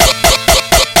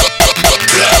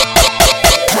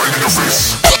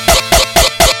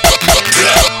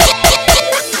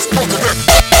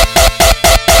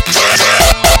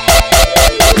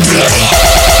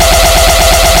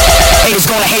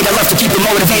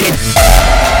motivated.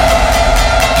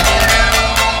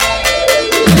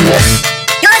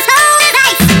 Your soul is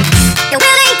ice. You're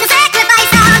willing to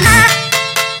sacrifice our love.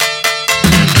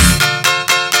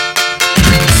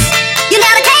 You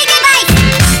never take advice.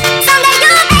 Someday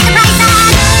you'll pay the price.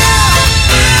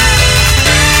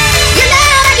 You know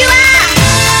that you are.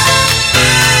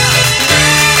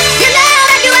 You know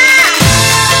that you are.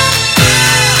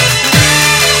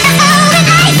 Your soul is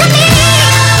ice to me.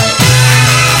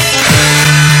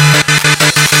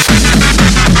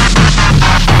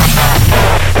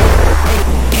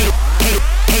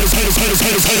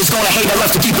 Haters gonna hate, I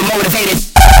love to keep them motivated.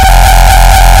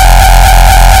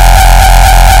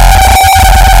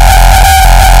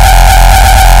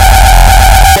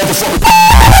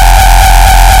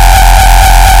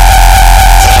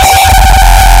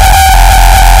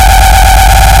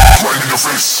 Right in your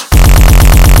face.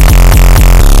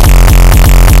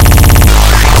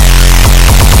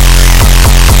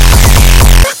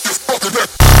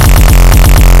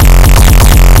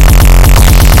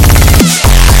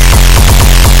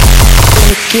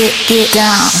 Get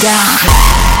down, down.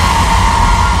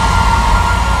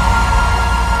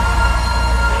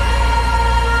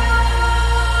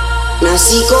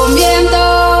 Nací con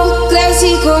viento,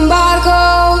 crecí con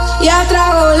barco y a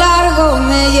trago largo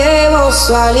me llevo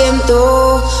su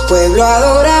aliento. Pueblo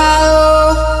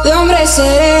adorado, de hombre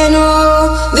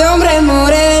sereno, de hombre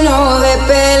moreno, de